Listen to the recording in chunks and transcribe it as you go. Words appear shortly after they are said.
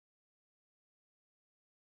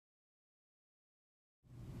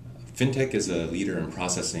Fintech is a leader in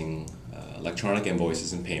processing electronic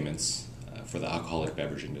invoices and payments for the alcoholic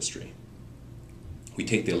beverage industry. We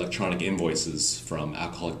take the electronic invoices from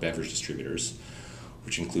alcoholic beverage distributors,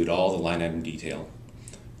 which include all the line item detail,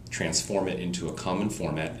 transform it into a common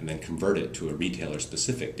format, and then convert it to a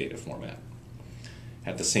retailer-specific data format.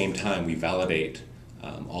 At the same time, we validate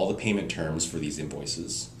all the payment terms for these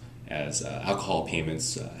invoices, as alcohol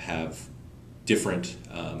payments have different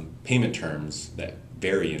payment terms that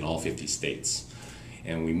vary in all 50 states.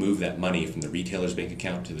 And we move that money from the retailer's bank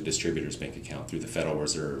account to the distributor's bank account through the Federal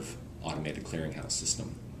Reserve automated clearinghouse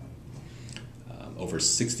system. Over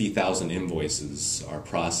 60,000 invoices are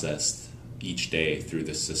processed each day through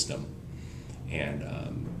this system. And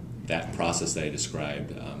that process that I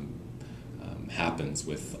described happens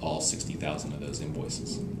with all 60,000 of those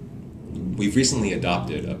invoices. We've recently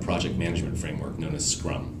adopted a project management framework known as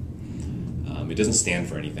Scrum. It doesn't stand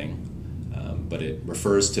for anything, but it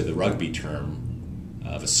refers to the rugby term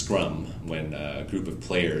of a scrum, when a group of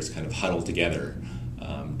players kind of huddle together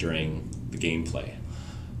during the gameplay.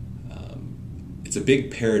 It's a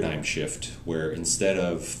big paradigm shift where instead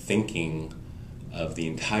of thinking of the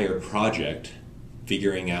entire project,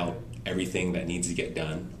 figuring out everything that needs to get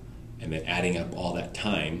done, and then adding up all that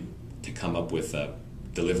time to come up with a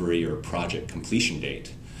delivery or project completion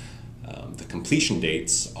date. The completion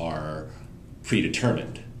dates are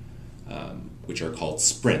predetermined, which are called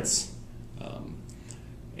sprints.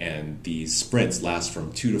 And these sprints last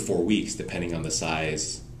from 2 to 4 weeks, depending on the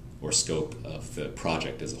size or scope of the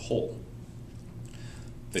project as a whole.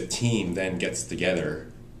 The team then gets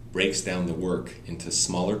together, breaks down the work into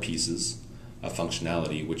smaller pieces of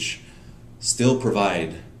functionality, which still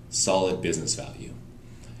provide solid business value.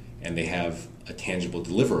 And they have a tangible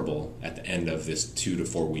deliverable at the end of this 2 to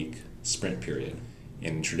 4 week sprint period.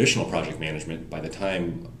 In traditional project management, by the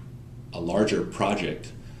time a larger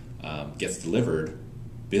project gets delivered,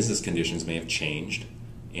 business conditions may have changed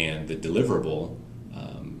and the deliverable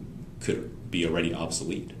could be already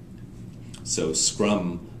obsolete. So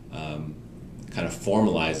Scrum kind of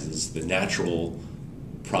formalizes the natural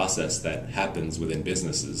process that happens within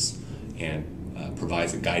businesses and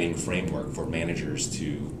provides a guiding framework for managers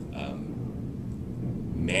to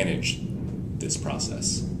manage this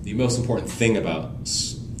process. The most important thing about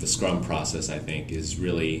the Scrum process, I think, is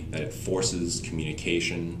really that it forces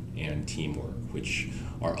communication and teamwork, which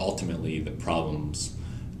are ultimately the problems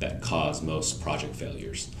that cause most project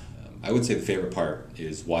failures. I would say the favorite part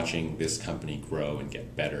is watching this company grow and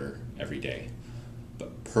get better every day.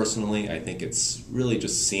 But personally, I think it's really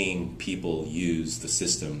just seeing people use the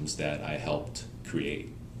systems that I helped create.